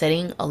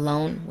sitting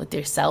alone with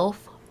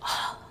yourself,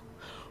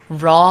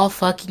 raw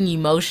fucking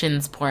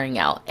emotions pouring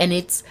out. And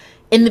it's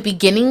in the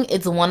beginning,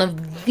 it's one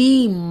of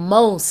the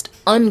most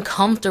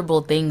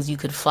uncomfortable things you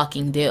could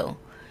fucking do.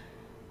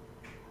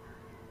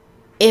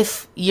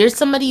 If you're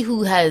somebody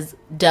who has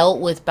dealt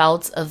with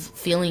bouts of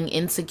feeling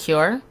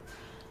insecure,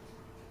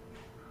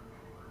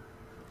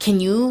 can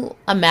you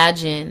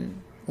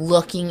imagine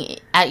looking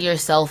at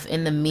yourself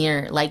in the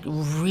mirror, like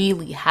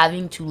really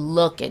having to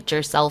look at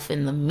yourself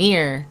in the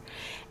mirror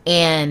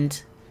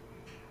and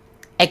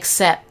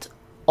accept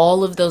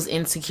all of those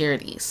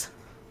insecurities?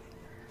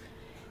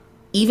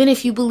 Even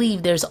if you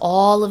believe there's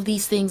all of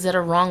these things that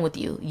are wrong with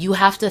you, you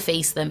have to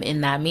face them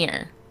in that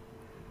mirror.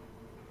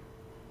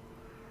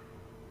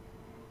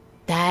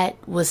 That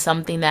was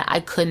something that I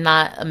could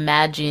not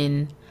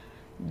imagine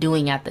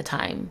doing at the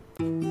time.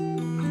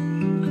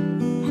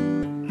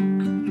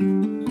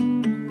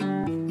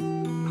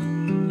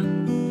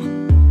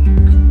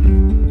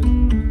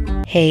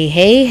 Hey,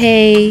 hey,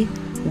 hey.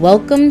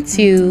 Welcome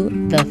to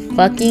the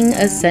Fucking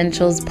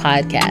Essentials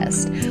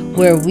podcast,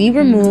 where we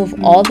remove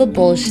all the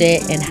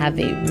bullshit and have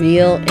a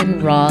real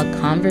and raw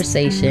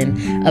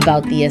conversation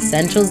about the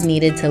essentials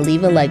needed to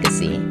leave a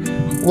legacy.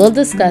 We'll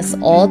discuss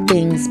all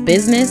things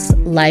business,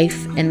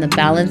 life, and the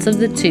balance of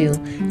the two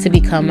to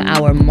become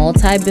our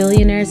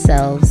multi-billionaire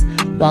selves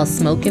while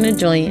smoking a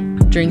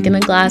joint, drinking a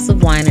glass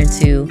of wine or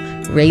two,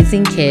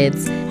 raising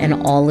kids, and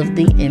all of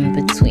the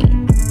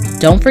in-between.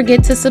 Don't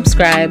forget to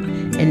subscribe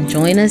and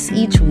join us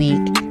each week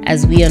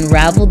as we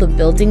unravel the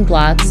building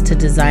blocks to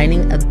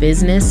designing a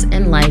business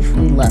and life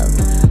we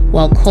love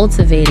while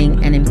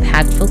cultivating an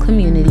impactful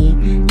community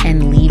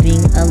and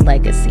leaving a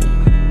legacy.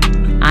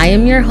 I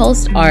am your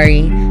host,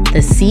 Ari, the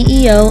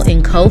CEO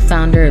and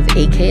co-founder of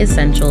AK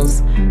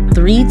Essentials,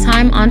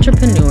 3-time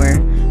entrepreneur,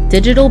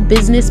 digital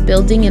business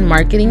building and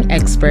marketing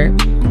expert,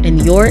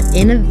 and your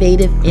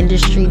innovative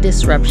industry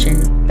disruption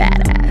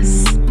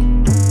badass.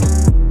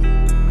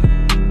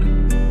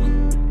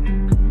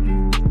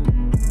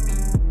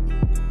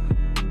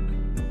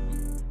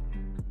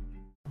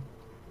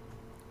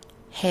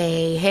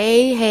 Hey,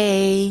 hey,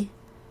 hey.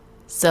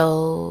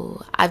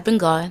 So, I've been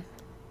gone.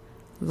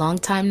 Long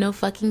time no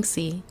fucking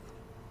see.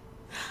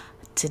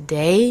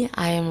 Today,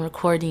 I am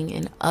recording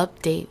an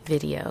update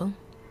video,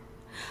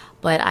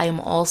 but I am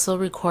also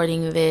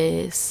recording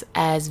this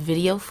as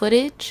video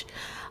footage,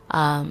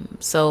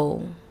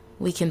 so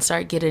we can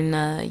start getting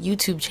a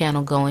YouTube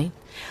channel going.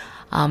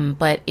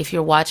 But if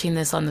you're watching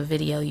this on the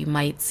video, you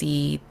might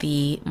see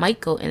the mic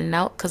go in and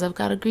out because I've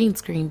got a green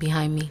screen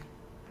behind me.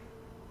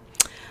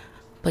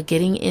 But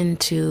getting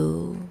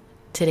into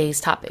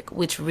today's topic,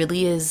 which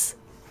really is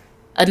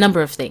a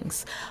number of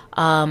things.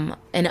 An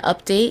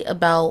update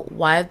about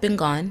why I've been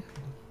gone,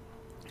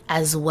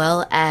 as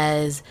well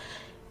as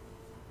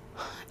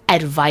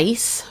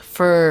advice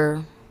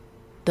for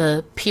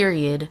the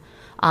period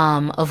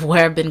of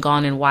where I've been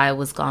gone and why I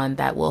was gone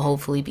that will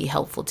hopefully be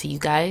helpful to you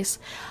guys,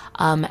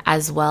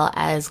 as well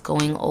as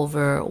going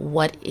over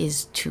what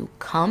is to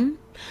come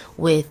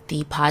with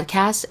the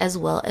podcast as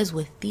well as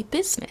with the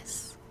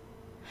business.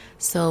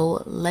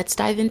 So let's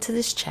dive into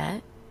this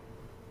chat.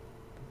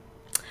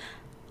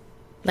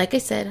 Like I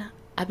said,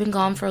 I've been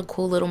gone for a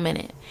cool little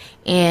minute,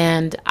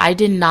 and I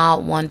did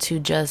not want to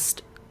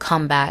just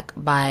come back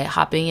by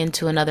hopping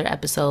into another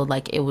episode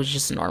like it was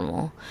just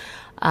normal.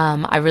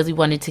 I really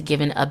wanted to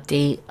give an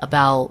update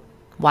about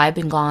why I've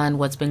been gone,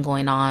 what's been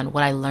going on,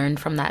 what I learned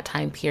from that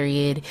time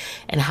period,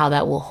 and how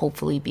that will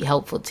hopefully be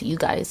helpful to you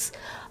guys.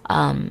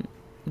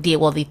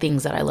 The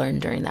things that I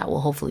learned during that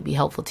will hopefully be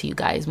helpful to you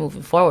guys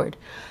moving forward.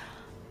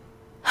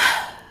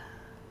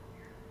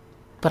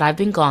 But I've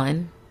been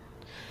gone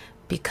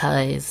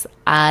because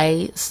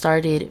I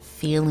started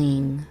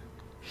feeling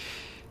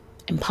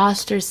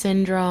imposter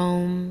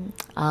syndrome.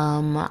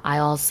 I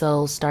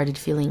also started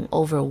feeling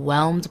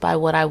overwhelmed by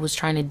what I was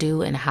trying to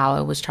do and how I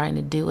was trying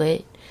to do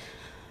it.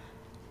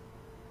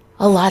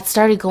 A lot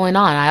started going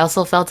on. I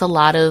also felt a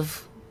lot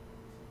of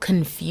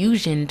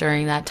confusion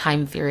during that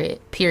time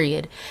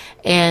period.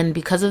 And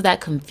because of that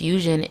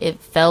confusion, it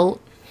felt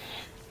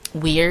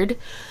weird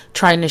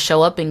trying to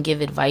show up and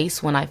give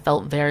advice when I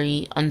felt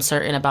very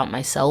uncertain about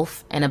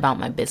myself and about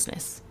my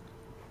business.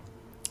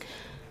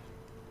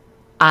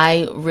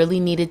 I really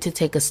needed to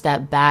take a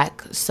step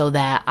back so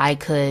that I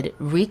could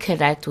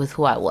reconnect with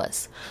who I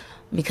was.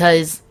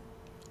 Because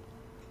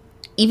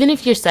even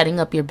if you're setting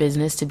up your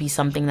business to be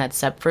something that's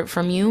separate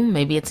from you,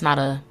 maybe it's not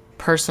a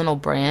personal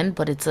brand,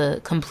 but it's a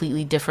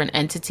completely different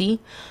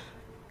entity,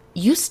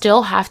 you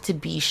still have to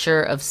be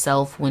sure of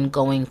self when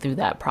going through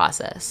that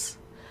process.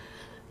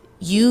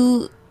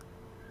 You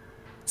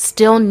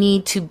still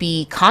need to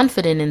be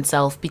confident in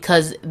self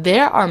because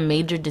there are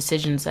major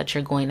decisions that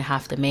you're going to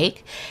have to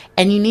make,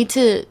 and you need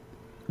to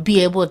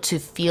be able to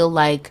feel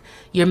like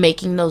you're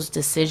making those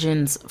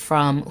decisions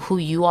from who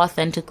you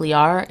authentically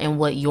are and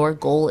what your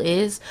goal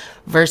is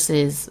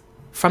versus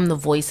from the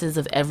voices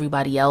of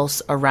everybody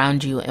else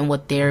around you and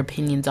what their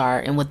opinions are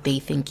and what they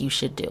think you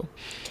should do.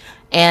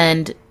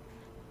 And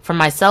for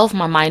myself,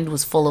 my mind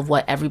was full of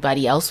what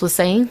everybody else was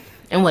saying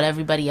and what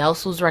everybody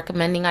else was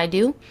recommending I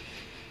do.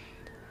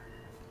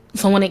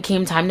 So when it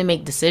came time to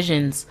make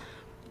decisions,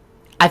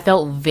 I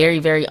felt very,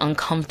 very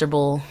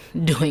uncomfortable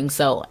doing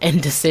so.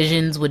 And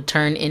decisions would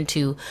turn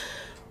into,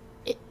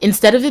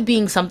 instead of it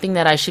being something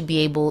that I should be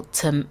able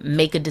to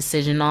make a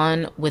decision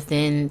on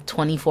within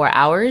 24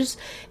 hours,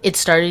 it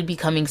started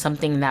becoming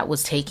something that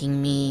was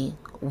taking me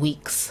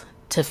weeks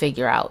to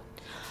figure out.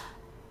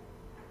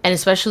 And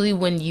especially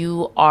when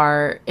you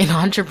are an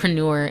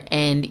entrepreneur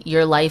and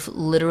your life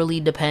literally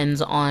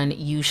depends on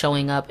you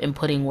showing up and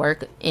putting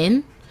work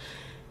in,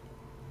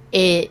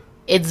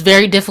 it's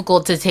very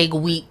difficult to take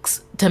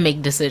weeks to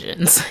make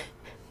decisions.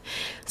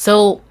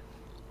 So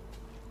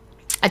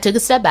I took a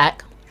step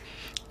back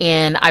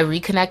and I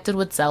reconnected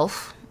with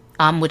self,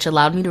 which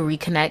allowed me to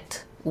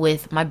reconnect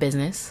with my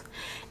business.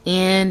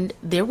 And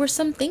there were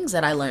some things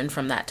that I learned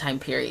from that time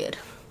period.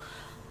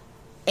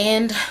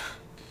 And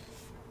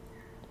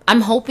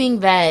I'm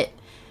hoping that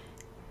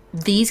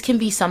these can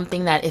be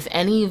something that if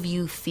any of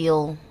you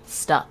feel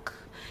stuck,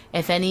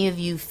 if any of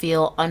you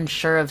feel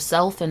unsure of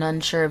self and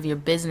unsure of your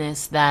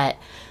business, that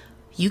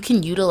you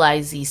can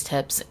utilize these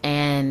tips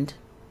and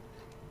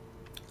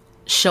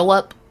show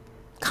up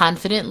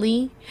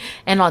confidently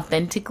and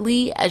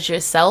authentically as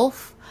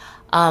yourself,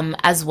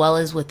 as well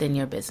as within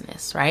your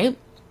business, right?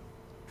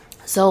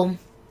 So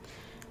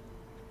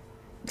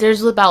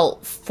there's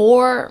about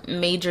 4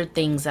 major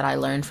things that I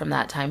learned from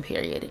that time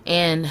period.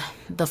 And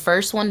the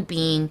first one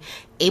being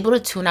able to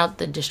tune out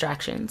the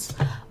distractions.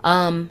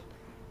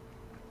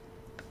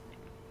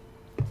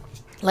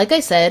 Like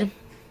I said,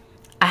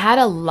 I had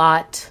a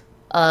lot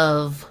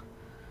of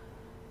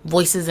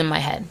voices in my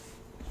head.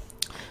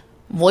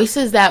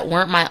 Voices that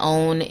weren't my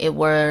own. It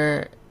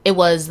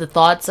was the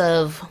thoughts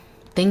of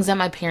things that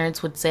my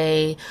parents would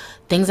say,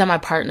 things that my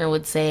partner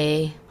would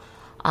say,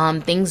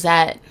 things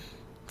that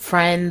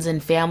friends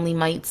and family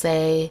might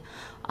say,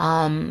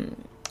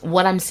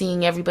 what I'm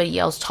seeing everybody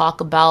else talk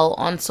about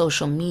on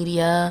social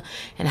media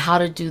and how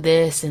to do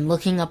this, and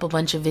looking up a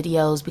bunch of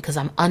videos because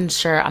I'm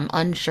unsure,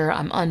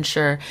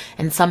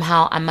 and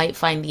somehow I might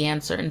find the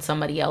answer in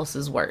somebody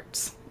else's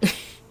words.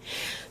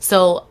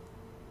 So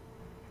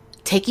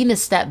taking a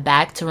step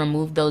back to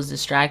remove those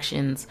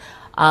distractions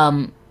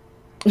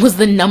was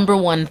the number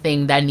one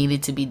thing that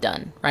needed to be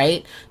done,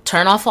 right?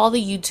 Turn off all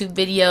the YouTube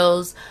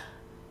videos,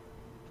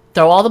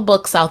 throw all the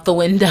books out the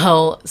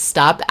window,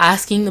 stop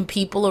asking the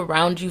people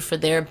around you for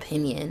their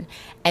opinion,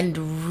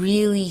 and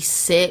really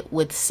sit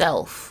with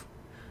self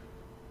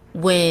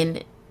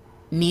when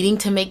needing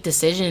to make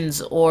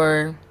decisions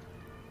or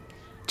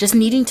just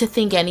needing to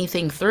think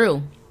anything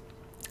through.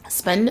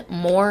 Spend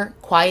more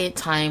quiet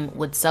time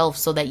with self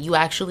so that you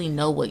actually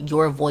know what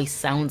your voice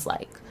sounds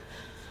like,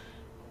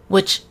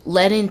 which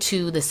led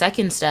into the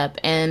second step.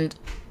 And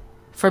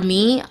for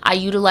me, I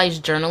utilize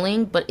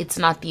journaling, but it's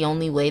not the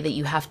only way that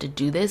you have to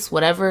do this.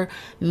 Whatever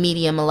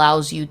medium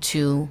allows you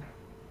to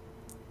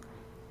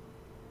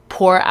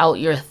pour out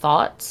your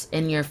thoughts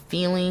and your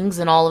feelings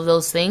and all of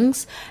those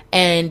things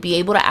and be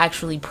able to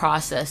actually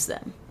process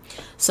them.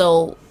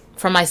 So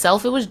for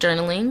myself, it was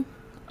journaling.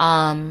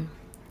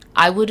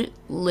 I would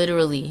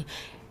literally,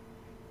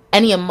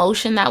 any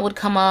emotion that would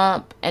come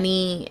up,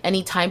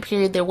 any time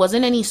period, there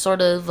wasn't any sort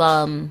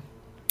of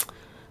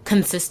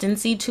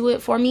consistency to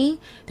it for me.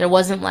 There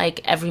wasn't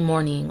like every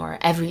morning or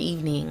every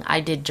evening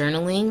I did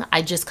journaling.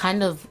 I just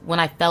kind of,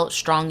 when I felt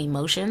strong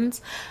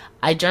emotions,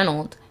 I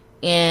journaled,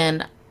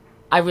 and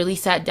I really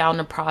sat down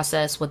to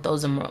process what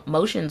those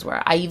emotions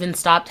were. I even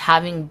stopped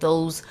having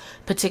those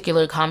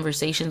particular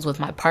conversations with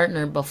my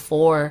partner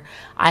before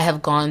I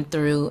have gone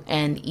through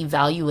and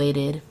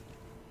evaluated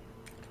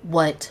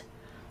what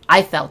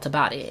I felt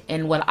about it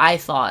and what I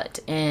thought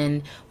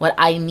and what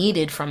I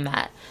needed from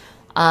that.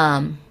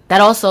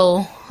 That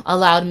also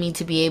allowed me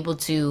to be able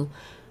to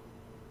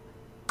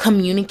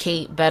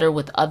communicate better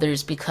with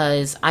others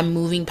because I'm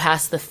moving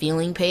past the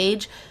feeling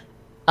phase,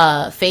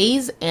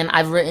 and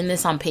I've written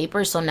this on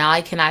paper, so now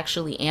I can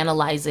actually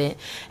analyze it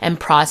and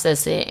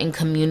process it and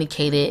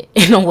communicate it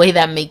in a way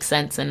that makes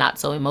sense and not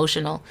so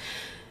emotional.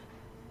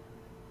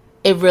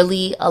 It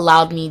really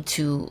allowed me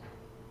to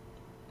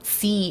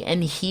see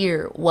and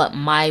hear what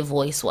my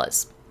voice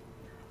was.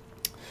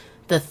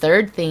 The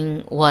third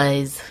thing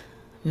was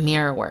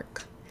mirror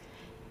work.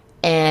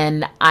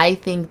 And I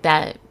think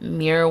that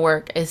mirror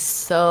work is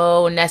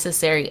so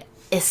necessary,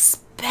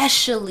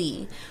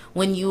 especially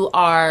when you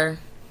are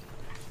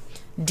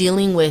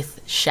dealing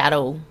with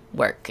shadow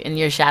work and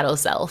your shadow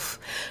self,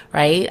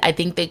 right? I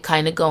think they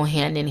kind of go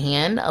hand in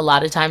hand. A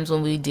lot of times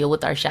when we deal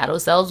with our shadow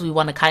selves, we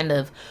want to kind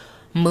of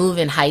move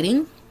in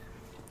hiding,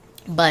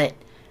 but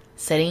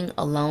sitting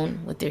alone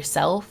with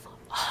yourself,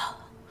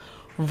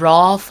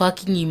 raw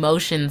fucking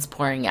emotions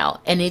pouring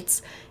out. And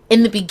it's,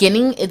 in the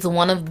beginning, it's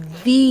one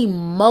of the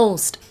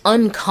most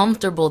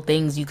uncomfortable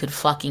things you could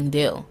fucking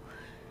do.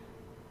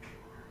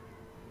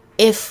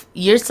 If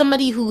you're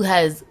somebody who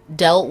has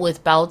dealt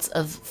with bouts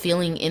of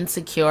feeling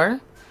insecure,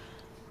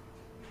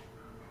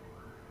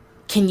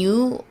 can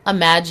you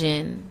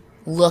imagine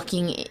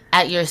looking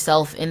at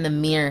yourself in the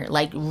mirror,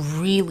 like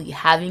really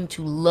having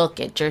to look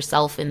at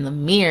yourself in the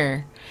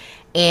mirror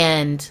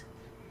and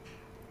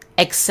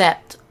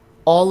accept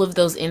all of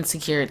those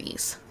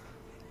insecurities.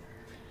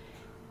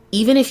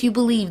 Even if you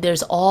believe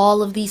there's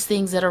all of these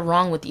things that are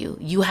wrong with you,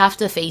 you have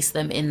to face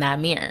them in that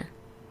mirror.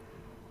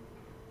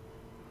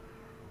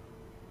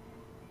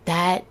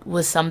 That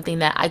was something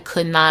that I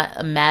could not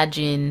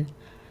imagine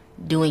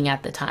doing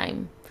at the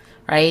time,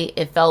 right?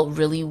 It felt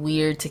really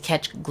weird to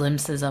catch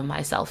glimpses of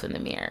myself in the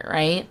mirror,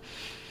 right?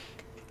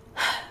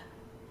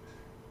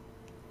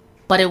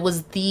 But it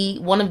was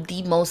one of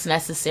the most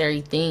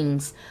necessary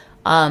things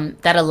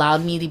that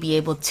allowed me to be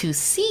able to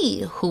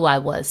see who I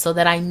was, so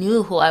that I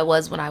knew who I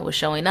was when I was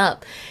showing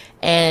up.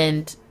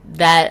 And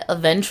that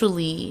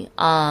eventually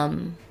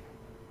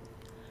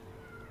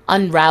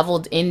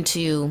unraveled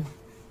into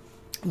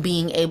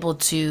being able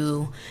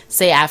to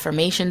say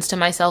affirmations to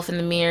myself in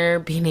the mirror,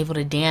 being able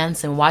to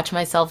dance and watch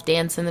myself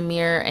dance in the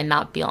mirror and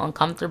not feel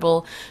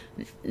uncomfortable.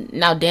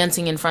 Now,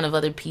 dancing in front of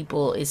other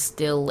people is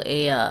still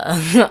a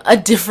a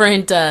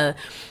different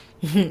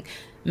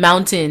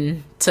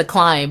mountain to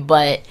climb,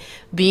 but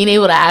being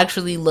able to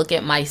actually look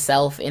at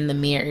myself in the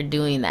mirror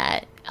doing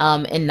that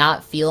and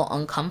not feel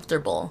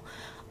uncomfortable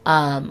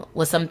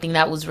was something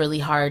that was really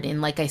hard.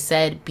 And like I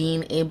said,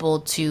 being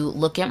able to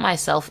look at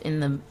myself in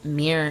the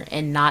mirror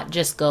and not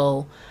just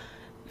go,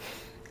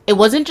 it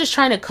wasn't just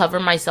trying to cover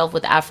myself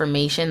with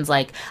affirmations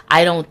like,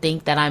 I don't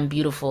think that I'm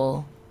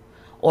beautiful,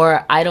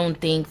 or I don't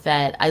think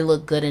that I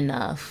look good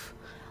enough,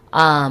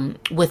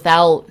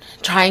 without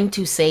trying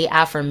to say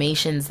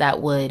affirmations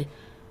that would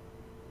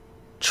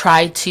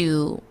try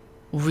to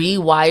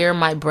rewire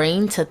my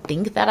brain to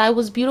think that I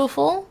was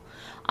beautiful.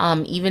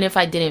 Even if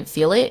I didn't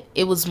feel it,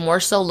 it was more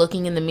so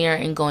looking in the mirror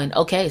and going,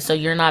 okay, so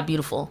you're not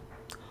beautiful.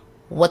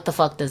 What the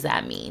fuck does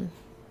that mean?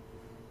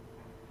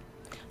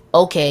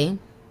 Okay,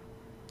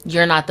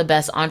 you're not the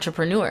best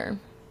entrepreneur.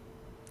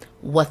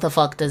 What the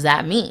fuck does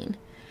that mean?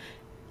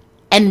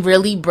 And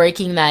really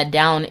breaking that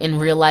down and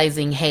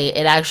realizing, hey,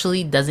 it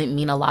actually doesn't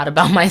mean a lot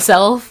about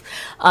myself.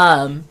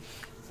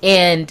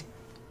 And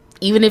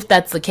even if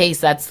that's the case,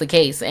 that's the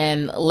case.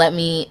 And let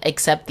me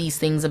accept these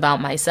things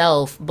about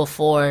myself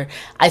before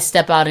I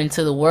step out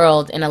into the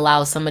world and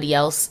allow somebody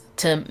else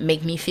to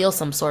make me feel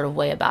some sort of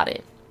way about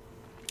it.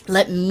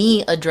 Let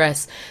me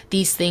address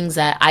these things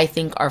that I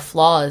think are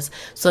flaws,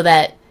 so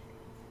that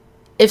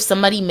if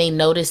somebody may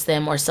notice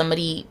them or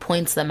somebody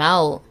points them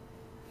out,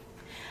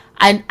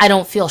 I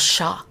don't feel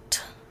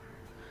shocked,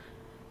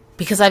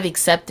 because I've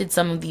accepted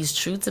some of these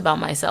truths about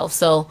myself.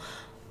 So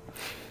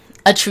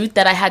a truth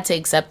that I had to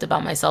accept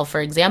about myself, for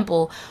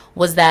example,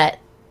 was that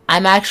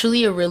I'm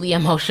actually a really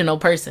emotional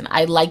person.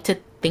 I like to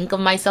think of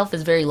myself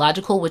as very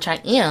logical, which I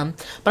am,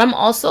 but I'm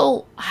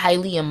also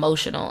highly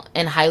emotional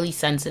and highly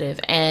sensitive.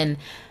 And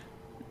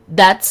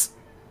that's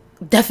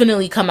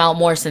definitely come out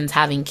more since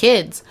having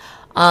kids.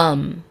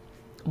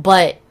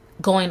 But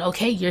going,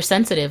 okay, you're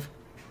sensitive.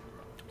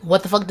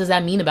 What the fuck does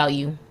that mean about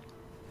you?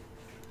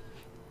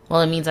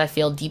 Well, it means I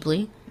feel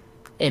deeply.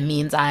 It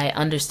means I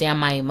understand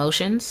my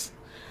emotions.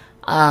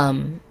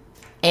 And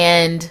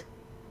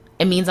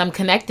it means I'm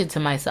connected to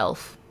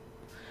myself,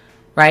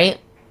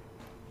 right?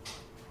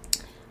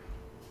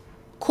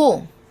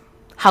 Cool.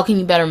 How can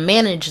you better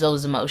manage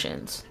those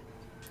emotions?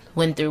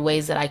 Went through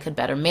ways that I could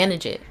better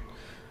manage it.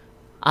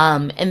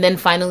 And then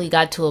finally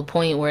got to a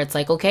point where it's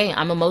like, okay,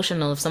 I'm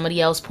emotional. If somebody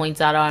else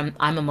points out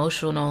I'm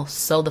emotional,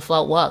 so the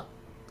fuck what?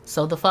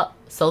 So the fuck?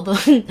 So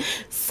the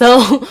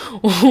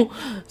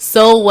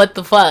so what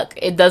the fuck?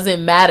 It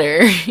doesn't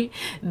matter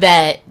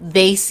that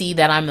they see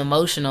that I'm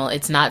emotional.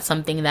 It's not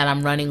something that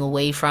I'm running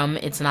away from.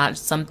 It's not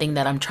something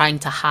that I'm trying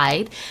to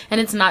hide,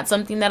 and it's not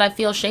something that I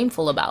feel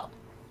shameful about.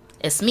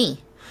 It's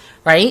me,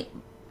 right?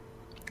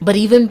 But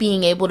even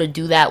being able to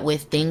do that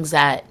with things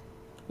that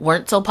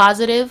weren't so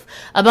positive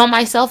about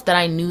myself, that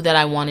I knew that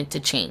I wanted to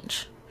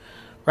change,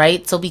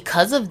 right? So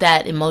because of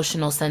that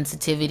emotional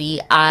sensitivity,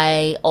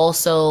 I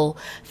also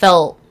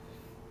felt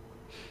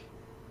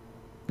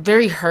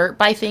very hurt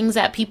by things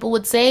that people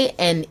would say,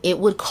 and it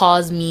would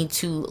cause me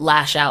to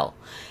lash out.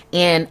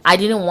 And I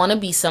didn't want to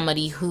be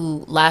somebody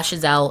who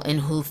lashes out and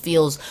who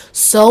feels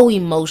so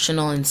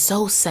emotional and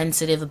so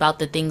sensitive about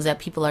the things that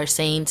people are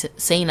saying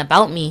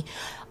about me,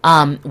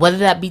 whether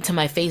that be to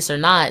my face or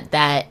not,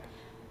 that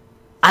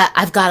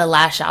I've got to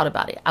lash out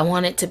about it. I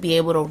want it to be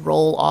able to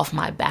roll off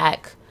my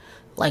back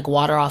like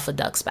water off a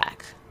duck's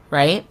back,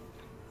 right?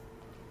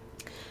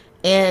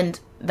 And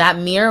that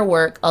mirror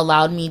work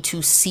allowed me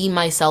to see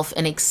myself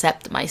and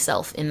accept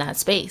myself in that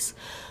space.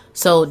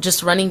 So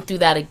just running through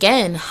that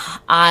again,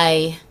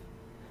 I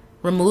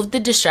removed the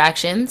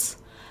distractions.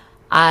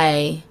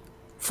 I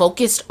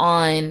focused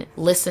on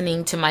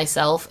listening to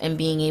myself and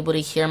being able to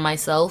hear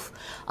myself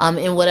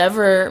in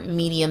whatever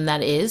medium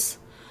that is.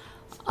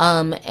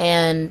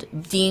 And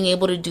being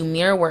able to do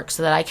mirror work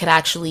so that I could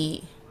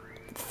actually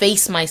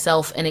face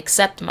myself and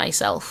accept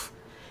myself.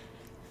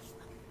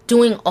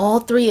 Doing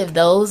all three of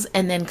those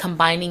and then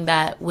combining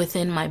that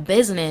within my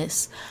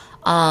business,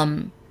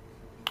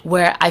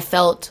 where I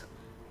felt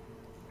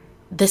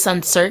this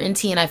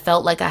uncertainty, and I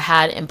felt like I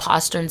had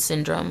imposter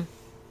syndrome.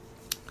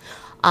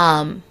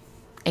 And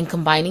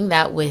combining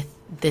that with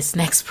this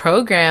next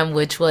program,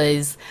 which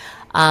was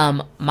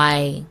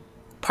my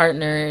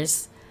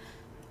partner's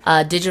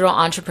digital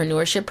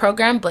entrepreneurship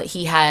program, but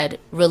he had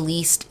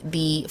released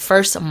the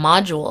first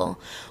module,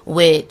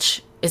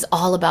 which is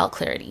all about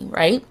clarity,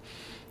 right?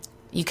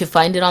 You can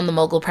find it on the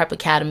Mogul Prep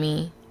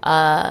Academy,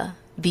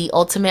 the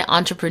Ultimate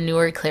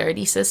Entrepreneur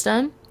Clarity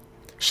System.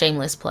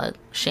 Shameless plug.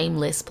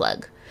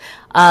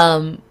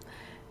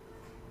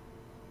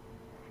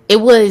 It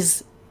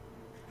was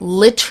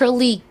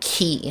literally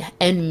key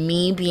in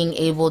me being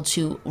able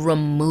to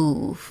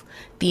remove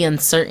the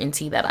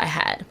uncertainty that I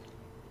had.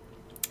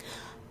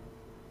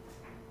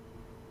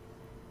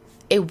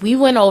 We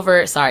went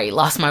over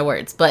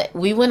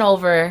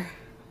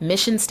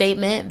mission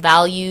statement,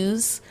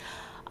 values,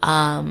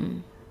 our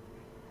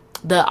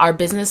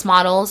business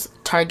models,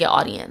 target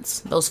audience,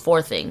 those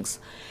 4 things.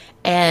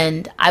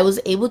 And I was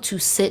able to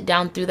sit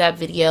down through that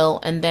video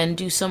and then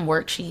do some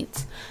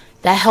worksheets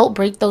that help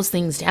break those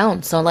things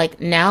down. So like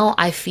now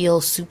I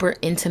feel super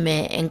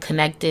intimate and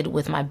connected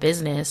with my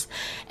business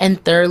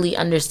and thoroughly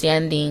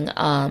understanding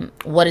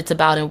what it's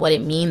about and what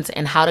it means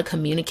and how to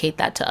communicate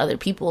that to other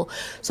people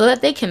so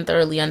that they can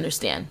thoroughly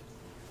understand.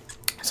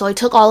 So I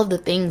took all of the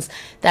things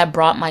that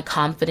brought my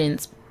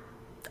confidence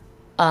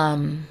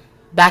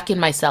back in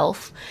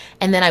myself,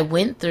 and then I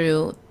went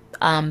through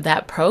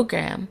that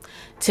program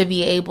to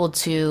be able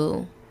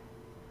to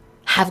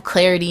have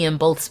clarity in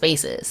both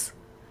spaces,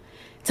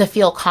 to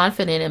feel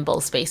confident in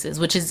both spaces,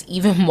 which is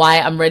even why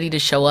I'm ready to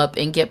show up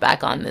and get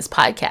back on this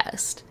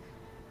podcast.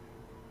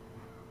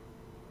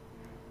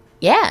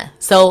 Yeah,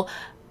 so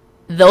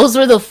those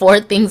were the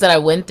 4 things that I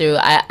went through.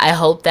 I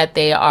hope that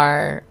they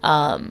are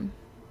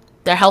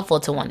they're helpful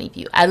to one of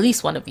you, at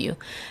least one of you.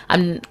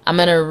 I'm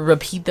gonna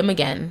repeat them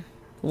again.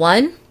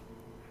 1,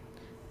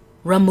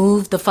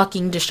 remove the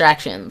fucking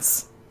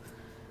distractions.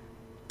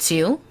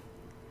 2,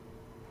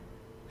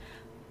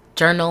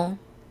 journal,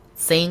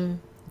 sing,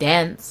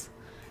 dance,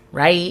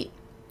 write,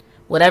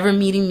 whatever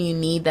medium you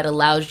need that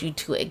allows you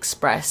to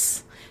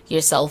express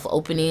yourself,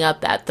 opening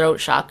up that throat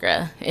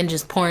chakra and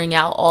just pouring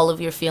out all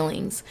of your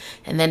feelings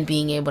and then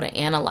being able to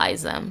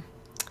analyze them.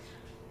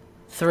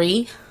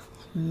 3,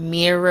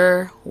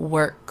 mirror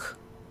work.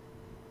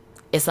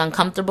 It's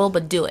uncomfortable,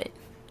 but do it.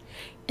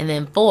 And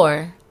then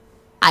 4,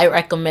 I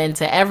recommend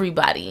to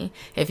everybody,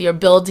 if you're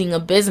building a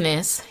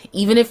business,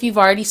 even if you've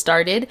already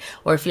started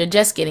or if you're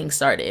just getting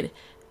started,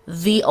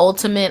 the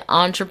Ultimate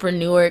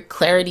Entrepreneur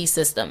Clarity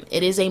System.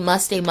 It is a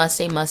must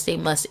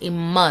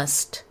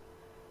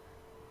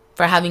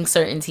for having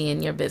certainty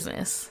in your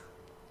business.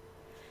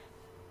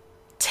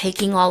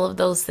 Taking all of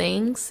those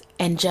things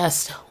and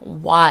just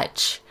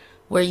watch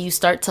where you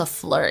start to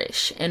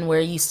flourish and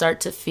where you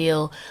start to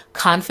feel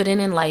confident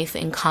in life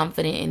and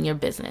confident in your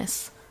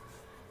business.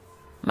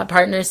 My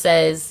partner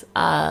says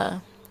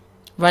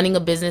running a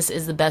business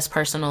is the best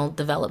personal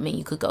development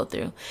you could go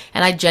through.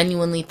 And I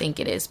genuinely think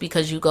it is,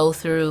 because you go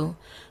through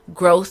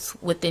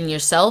growth within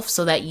yourself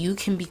so that you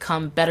can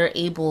become better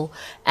able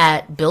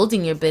at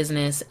building your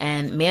business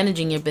and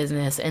managing your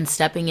business and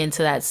stepping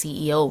into that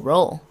CEO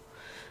role.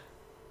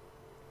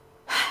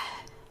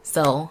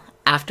 So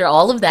after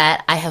all of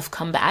that, I have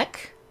come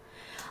back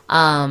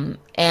and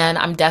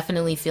I'm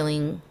definitely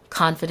feeling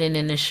confident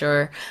and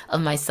assured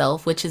of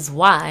myself, which is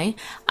why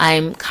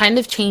I'm kind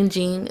of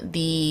changing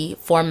the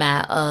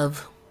format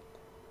of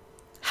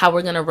how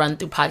we're going to run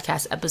through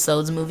podcast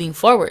episodes moving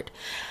forward.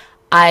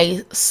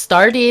 I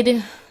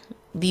started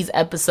these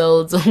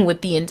episodes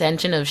with the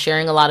intention of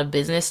sharing a lot of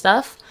business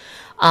stuff.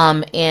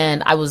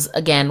 And I was,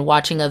 again,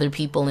 watching other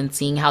people and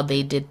seeing how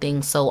they did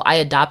things. So I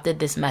adopted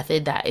this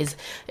method that is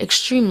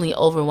extremely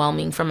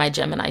overwhelming for my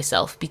Gemini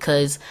self,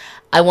 because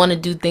I want to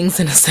do things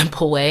in a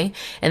simple way.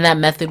 And that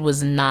method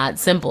was not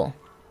simple.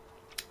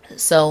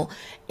 So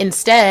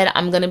instead,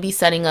 I'm going to be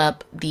setting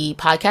up the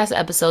podcast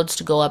episodes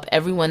to go up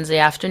every Wednesday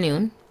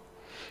afternoon.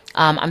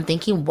 I'm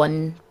thinking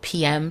 1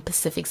 p.m.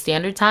 Pacific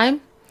Standard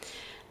Time.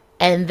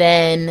 And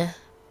then,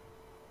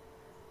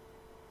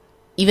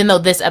 even though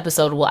this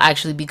episode will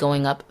actually be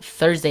going up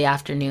Thursday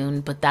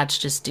afternoon, but that's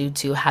just due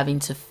to having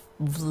to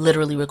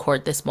literally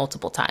record this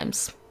multiple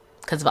times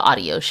because of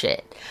audio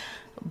shit.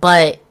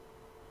 But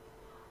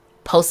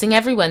posting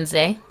every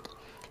Wednesday,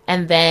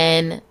 and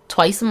then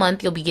twice a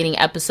month you'll be getting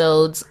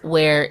episodes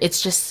where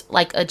it's just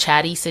like a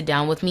chatty sit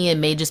down with me. It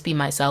may just be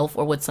myself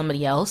or with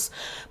somebody else,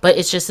 but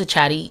it's just a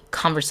chatty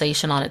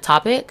conversation on a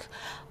topic.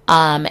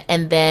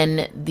 And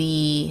then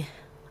the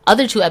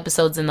other 2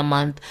 episodes in the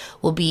month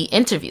will be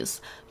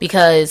interviews,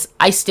 because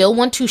I still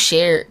want to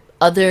share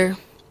other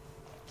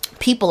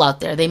people out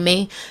there. They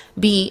may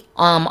be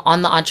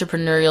on the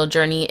entrepreneurial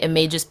journey. It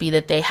may just be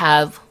that they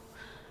have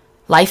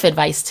life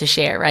advice to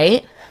share,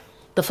 right?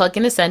 The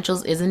fucking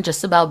essentials isn't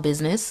just about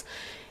business.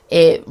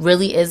 It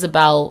really is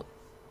about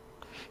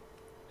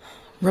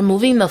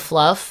removing the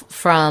fluff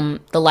from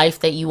the life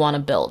that you want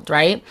to build,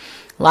 right?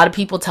 A lot of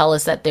people tell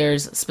us that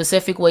there's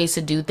specific ways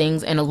to do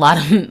things, and a lot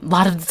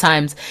of the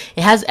times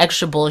it has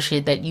extra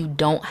bullshit that you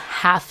don't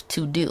have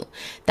to do.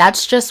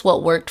 That's just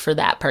what worked for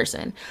that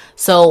person.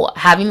 So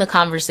having the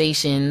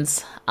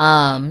conversations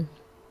where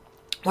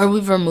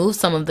we've removed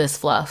some of this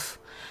fluff,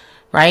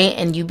 right?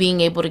 And you being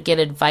able to get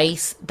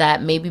advice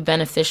that may be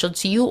beneficial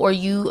to you, or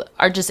you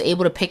are just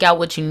able to pick out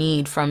what you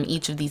need from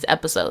each of these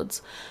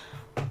episodes.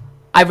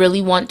 I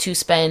really want to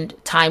spend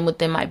time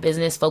within my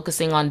business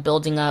focusing on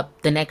building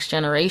up the next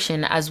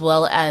generation, as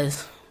well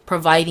as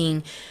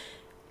providing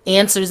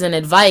answers and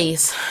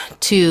advice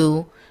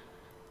to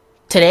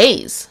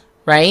today's,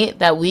 right?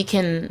 That we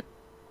can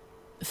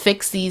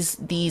fix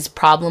these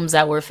problems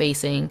that we're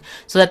facing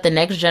so that the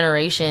next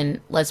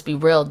generation, let's be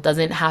real,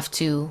 doesn't have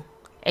to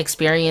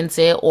experience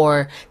it,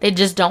 or they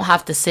just don't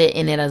have to sit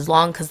in it as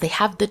long because they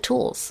have the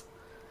tools.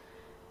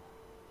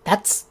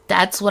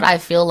 That's what I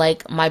feel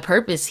like my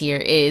purpose here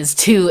is,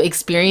 to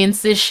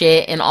experience this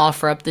shit and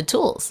offer up the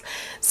tools.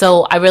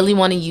 So I really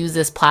want to use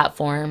this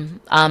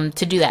platform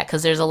to do that,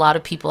 because there's a lot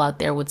of people out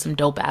there with some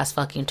dope ass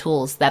fucking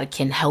tools that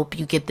can help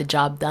you get the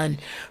job done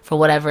for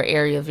whatever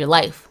area of your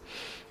life.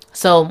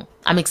 So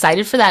I'm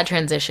excited for that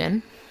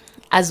transition,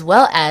 as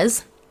well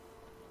as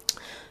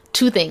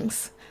two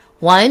things.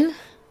 One,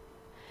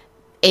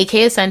 AK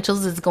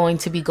Essentials is going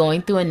to be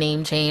going through a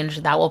name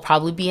change that will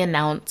probably be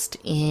announced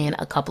in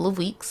a couple of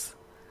weeks,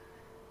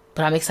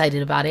 but I'm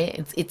excited about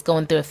it. It's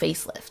going through a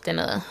facelift and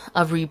a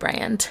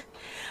rebrand,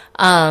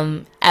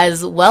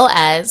 as well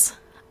as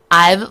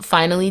I've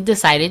finally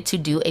decided to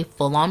do a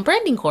full-on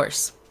branding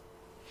course.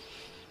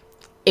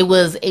 It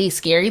was a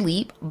scary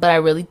leap, but I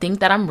really think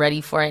that I'm ready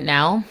for it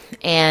now,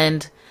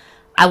 and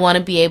I want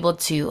to be able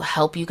to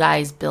help you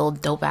guys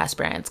build dope ass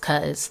brands,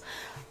 because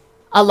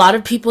a lot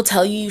of people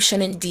tell you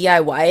shouldn't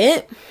DIY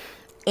it.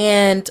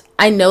 And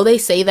I know they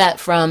say that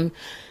from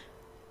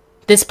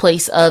this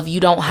place of you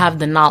don't have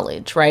the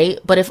knowledge, right?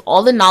 But if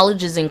all the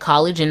knowledge is in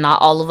college and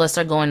not all of us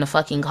are going to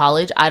fucking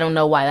college, I don't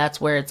know why that's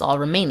where it's all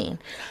remaining.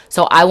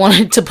 So I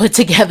wanted to put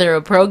together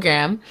a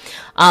program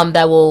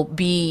that will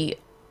be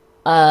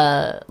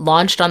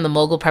launched on the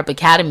Mogul Prep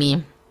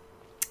Academy.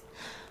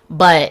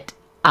 But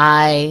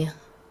I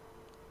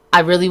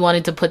really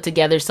wanted to put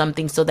together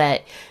something so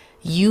that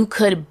you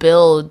could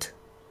build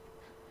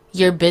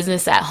your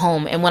business at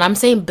home. And when I'm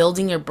saying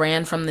building your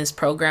brand from this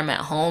program at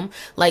home,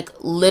 like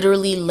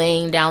literally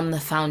laying down the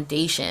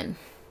foundation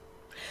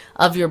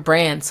of your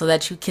brand so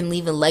that you can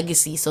leave a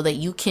legacy, so that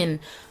you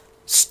can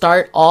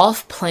start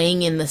off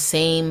playing in the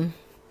same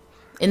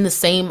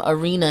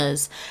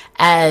arenas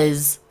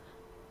as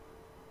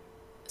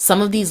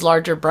some of these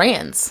larger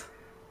brands.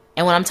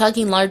 And when I'm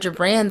talking larger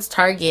brands,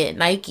 Target,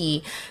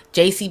 Nike,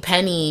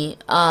 JCPenney,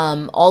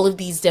 all of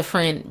these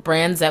different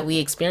brands that we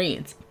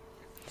experience,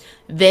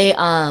 they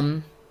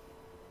have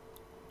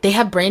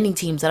branding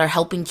teams that are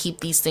helping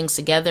keep these things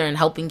together and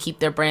helping keep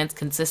their brands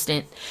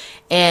consistent.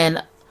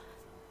 And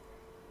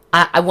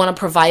I want to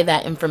provide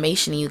that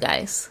information to you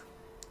guys,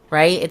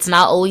 right? It's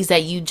not always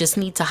that you just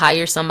need to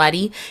hire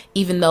somebody,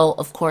 even though,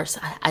 of course,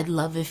 I'd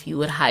love if you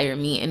would hire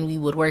me and we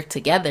would work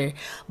together.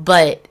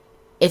 But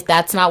if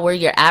that's not where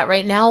you're at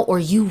right now, or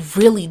you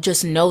really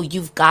just know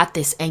you've got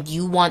this and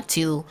you want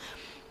to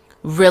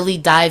really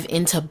dive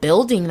into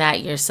building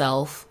that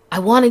yourself, I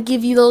want to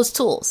give you those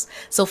tools.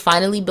 So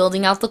finally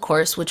building out the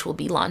course, which will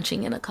be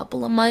launching in a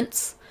couple of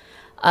months.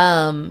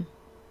 But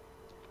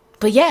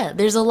yeah,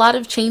 there's a lot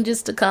of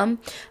changes to come.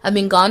 I've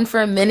been gone for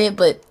a minute,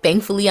 but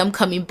thankfully I'm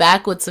coming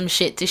back with some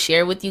shit to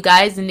share with you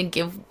guys and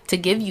to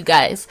give you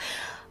guys.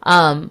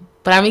 But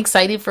I'm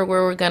excited for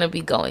where we're going to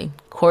be going.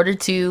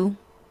 Q2,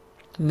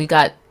 we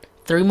got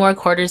 3 more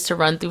quarters to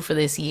run through for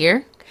this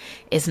year.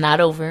 It's not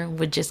over.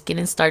 We're just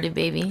getting started,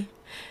 baby.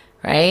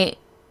 Right?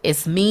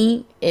 It's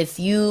me, it's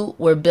you.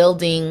 We're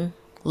building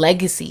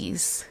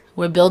legacies.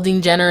 We're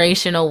building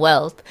generational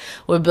wealth.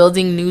 We're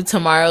building new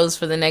tomorrows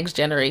for the next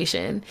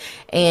generation.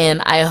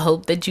 And I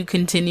hope that you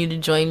continue to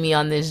join me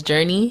on this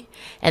journey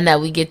and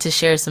that we get to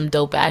share some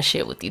dope ass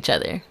shit with each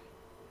other.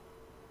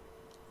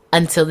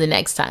 Until the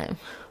next time,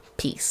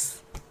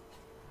 peace.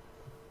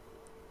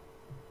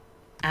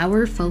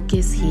 Our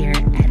focus here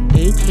at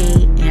AK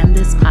and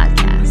this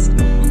podcast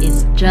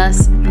is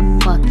just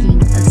the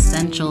fucking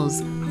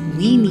essentials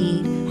we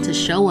need to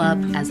show up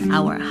as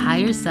our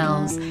higher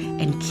selves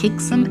and kick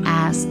some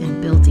ass in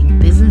building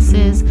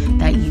businesses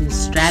that use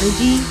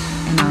strategy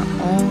and our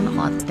own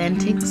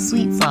authentic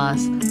sweet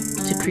sauce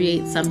to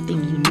create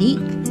something unique,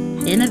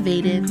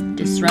 innovative,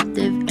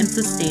 disruptive, and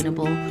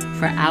sustainable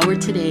for our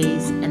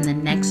todays and the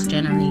next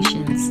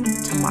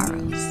generation's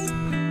tomorrows.